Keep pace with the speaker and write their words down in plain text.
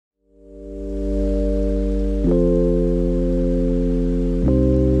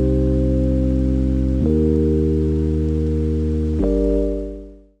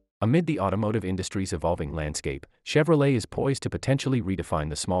Amid the automotive industry's evolving landscape, Chevrolet is poised to potentially redefine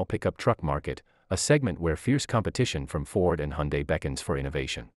the small pickup truck market, a segment where fierce competition from Ford and Hyundai beckons for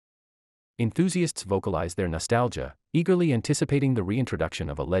innovation. Enthusiasts vocalize their nostalgia, eagerly anticipating the reintroduction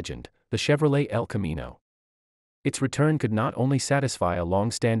of a legend, the Chevrolet El Camino. Its return could not only satisfy a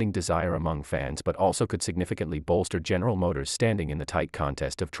long-standing desire among fans but also could significantly bolster General Motors' standing in the tight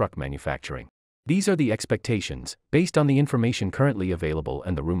contest of truck manufacturing. These are the expectations, based on the information currently available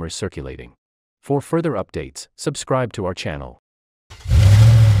and the rumors circulating. For further updates, subscribe to our channel.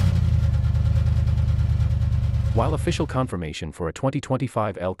 While official confirmation for a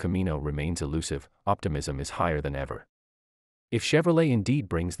 2025 El Camino remains elusive, optimism is higher than ever. If Chevrolet indeed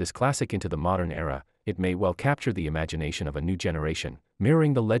brings this classic into the modern era, it may well capture the imagination of a new generation,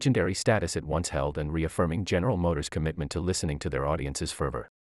 mirroring the legendary status it once held and reaffirming General Motors' commitment to listening to their audience's fervor.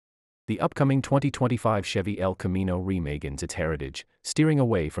 The upcoming 2025 Chevy El Camino reimagines its heritage, steering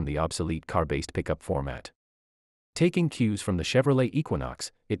away from the obsolete car-based pickup format. Taking cues from the Chevrolet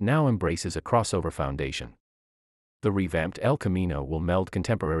Equinox, it now embraces a crossover foundation. The revamped El Camino will meld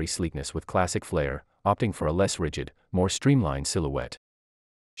contemporary sleekness with classic flair, opting for a less rigid, more streamlined silhouette.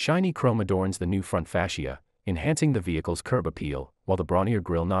 Shiny chrome adorns the new front fascia, enhancing the vehicle's curb appeal, while the brawnier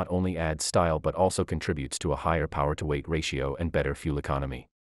grille not only adds style but also contributes to a higher power-to-weight ratio and better fuel economy.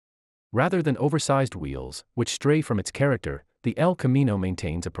 Rather than oversized wheels, which stray from its character, the El Camino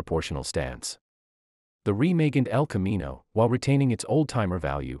maintains a proportional stance. The reimagined El Camino, while retaining its old-timer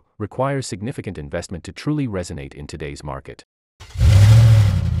value, requires significant investment to truly resonate in today's market.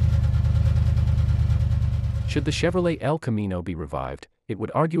 Should the Chevrolet El Camino be revived, it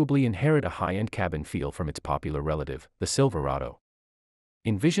would arguably inherit a high-end cabin feel from its popular relative, the Silverado.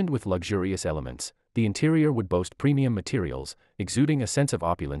 Envisioned with luxurious elements, the interior would boast premium materials, exuding a sense of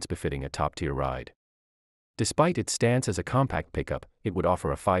opulence befitting a top-tier ride. Despite its stance as a compact pickup, it would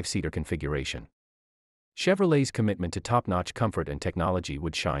offer a 5-seater configuration. Chevrolet's commitment to top-notch comfort and technology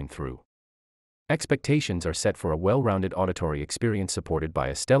would shine through. Expectations are set for a well-rounded auditory experience supported by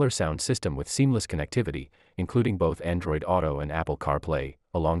a stellar sound system with seamless connectivity, including both Android Auto and Apple CarPlay,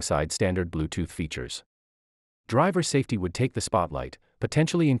 alongside standard Bluetooth features. Driver safety would take the spotlight,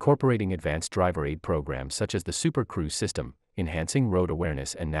 potentially incorporating advanced driver aid programs such as the Super Cruise system, enhancing road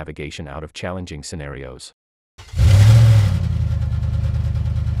awareness and navigation out of challenging scenarios.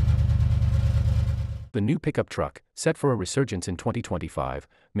 The new pickup truck, set for a resurgence in 2025,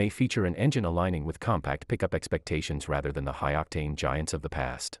 may feature an engine aligning with compact pickup expectations rather than the high-octane giants of the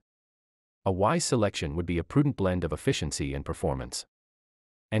past. A wise selection would be a prudent blend of efficiency and performance.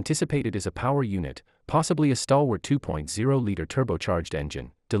 Anticipated is a power unit, possibly a stalwart 2.0-liter turbocharged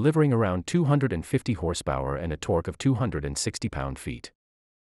engine, delivering around 250 horsepower and a torque of 260 pound-feet.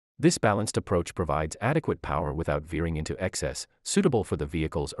 This balanced approach provides adequate power without veering into excess, suitable for the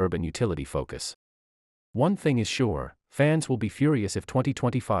vehicle's urban utility focus. One thing is sure, fans will be furious if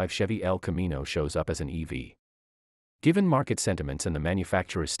 2025 Chevy El Camino shows up as an EV. Given market sentiments and the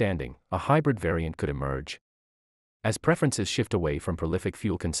manufacturer's standing, a hybrid variant could emerge. As preferences shift away from prolific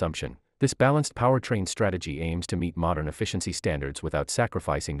fuel consumption, this balanced powertrain strategy aims to meet modern efficiency standards without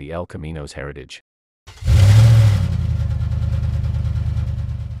sacrificing the El Camino's heritage.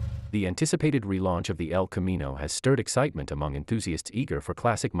 The anticipated relaunch of the El Camino has stirred excitement among enthusiasts eager for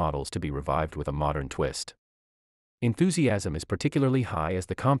classic models to be revived with a modern twist. Enthusiasm is particularly high as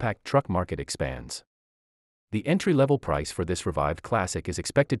the compact truck market expands. The entry-level price for this revived classic is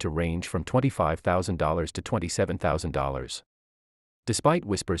expected to range from $25,000 to $27,000. Despite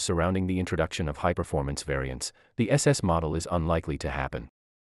whispers surrounding the introduction of high-performance variants, the SS model is unlikely to happen.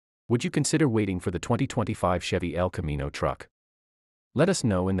 Would you consider waiting for the 2025 Chevy El Camino truck? Let us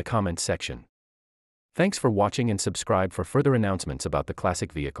know in the comments section. Thanks for watching and subscribe for further announcements about the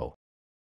classic vehicle.